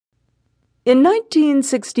In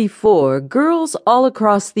 1964, girls all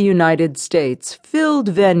across the United States filled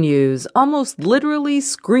venues, almost literally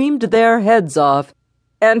screamed their heads off,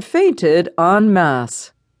 and fainted en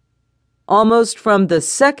masse. Almost from the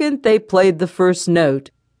second they played the first note,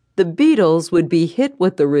 the Beatles would be hit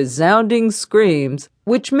with the resounding screams,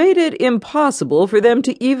 which made it impossible for them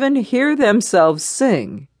to even hear themselves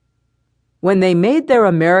sing. When they made their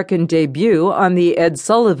American debut on The Ed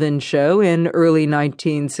Sullivan Show in early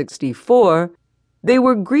 1964, they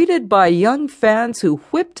were greeted by young fans who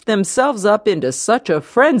whipped themselves up into such a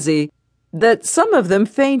frenzy that some of them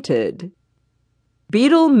fainted.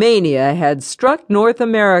 Beatlemania had struck North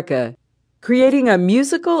America, creating a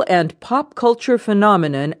musical and pop culture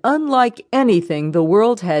phenomenon unlike anything the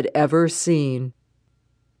world had ever seen.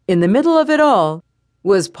 In the middle of it all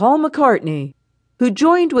was Paul McCartney, who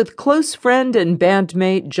joined with close friend and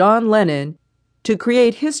bandmate John Lennon to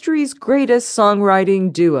create history's greatest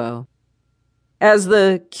songwriting duo. As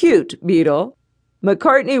the cute Beatle,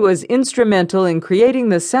 McCartney was instrumental in creating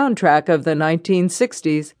the soundtrack of the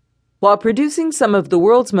 1960s while producing some of the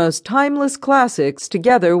world's most timeless classics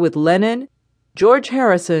together with Lennon, George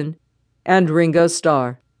Harrison, and Ringo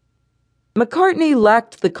Starr. McCartney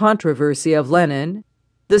lacked the controversy of Lennon,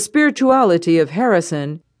 the spirituality of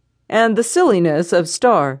Harrison, and the silliness of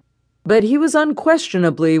Starr, but he was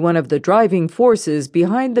unquestionably one of the driving forces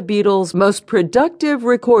behind the Beatles' most productive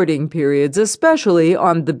recording periods, especially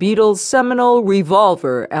on the Beatles' seminal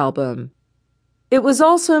Revolver album. It was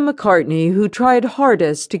also McCartney who tried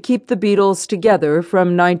hardest to keep the Beatles together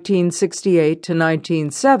from 1968 to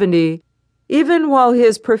 1970, even while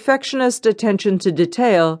his perfectionist attention to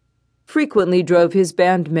detail frequently drove his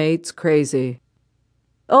bandmates crazy.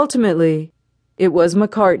 Ultimately, it was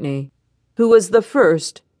McCartney who was the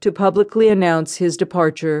first to publicly announce his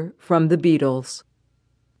departure from the Beatles.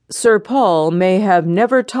 Sir Paul may have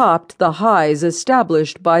never topped the highs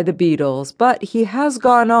established by the Beatles, but he has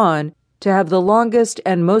gone on to have the longest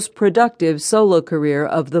and most productive solo career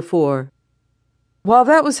of the four. While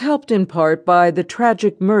that was helped in part by the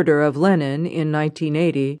tragic murder of Lennon in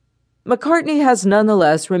 1980, McCartney has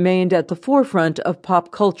nonetheless remained at the forefront of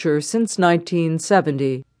pop culture since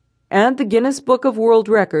 1970. And the Guinness Book of World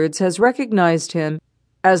Records has recognized him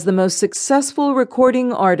as the most successful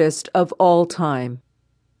recording artist of all time.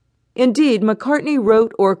 Indeed, McCartney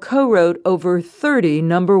wrote or co-wrote over 30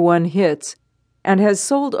 number-one hits and has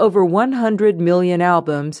sold over 100 million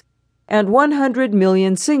albums and 100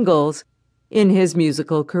 million singles in his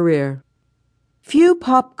musical career. Few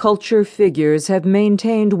pop culture figures have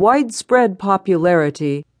maintained widespread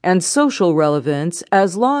popularity and social relevance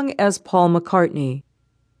as long as Paul McCartney.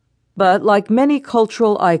 But like many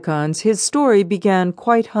cultural icons, his story began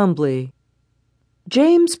quite humbly.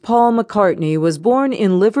 James Paul McCartney was born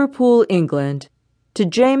in Liverpool, England, to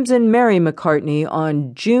James and Mary McCartney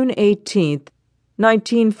on June 18,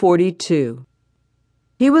 1942.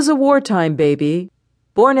 He was a wartime baby,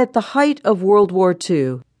 born at the height of World War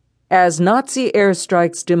II, as Nazi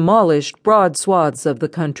airstrikes demolished broad swaths of the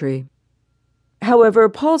country. However,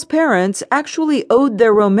 Paul's parents actually owed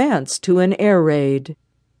their romance to an air raid.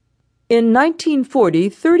 In 1940,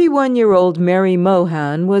 31-year-old Mary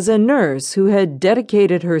Mohan was a nurse who had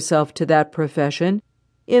dedicated herself to that profession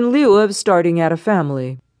in lieu of starting out a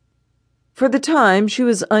family. For the time, she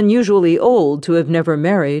was unusually old to have never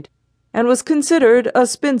married and was considered a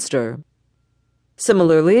spinster.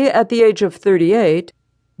 Similarly, at the age of 38,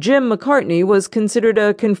 Jim McCartney was considered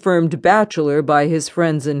a confirmed bachelor by his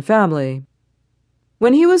friends and family.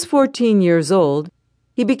 When he was 14 years old,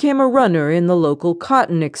 he became a runner in the local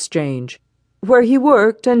cotton exchange, where he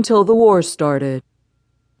worked until the war started.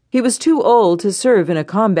 He was too old to serve in a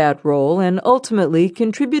combat role and ultimately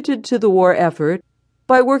contributed to the war effort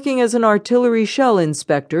by working as an artillery shell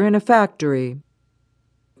inspector in a factory.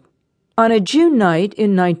 On a June night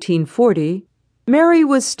in 1940, Mary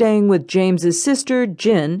was staying with James's sister,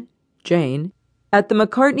 Jane, at the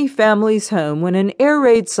McCartney family's home when an air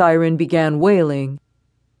raid siren began wailing.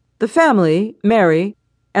 The family, Mary,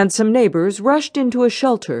 and some neighbors rushed into a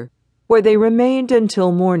shelter, where they remained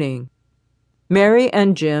until morning. Mary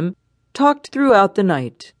and Jim talked throughout the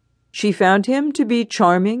night. She found him to be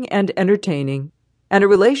charming and entertaining, and a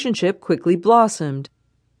relationship quickly blossomed.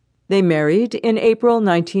 They married in April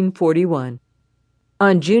 1941.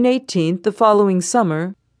 On June 18th, the following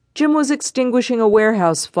summer, Jim was extinguishing a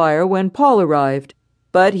warehouse fire when Paul arrived,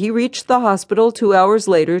 but he reached the hospital 2 hours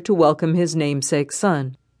later to welcome his namesake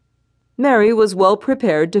son. Mary was well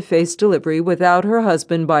prepared to face delivery without her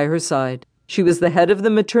husband by her side. She was the head of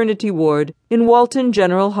the maternity ward in Walton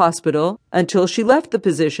General Hospital until she left the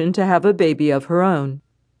position to have a baby of her own.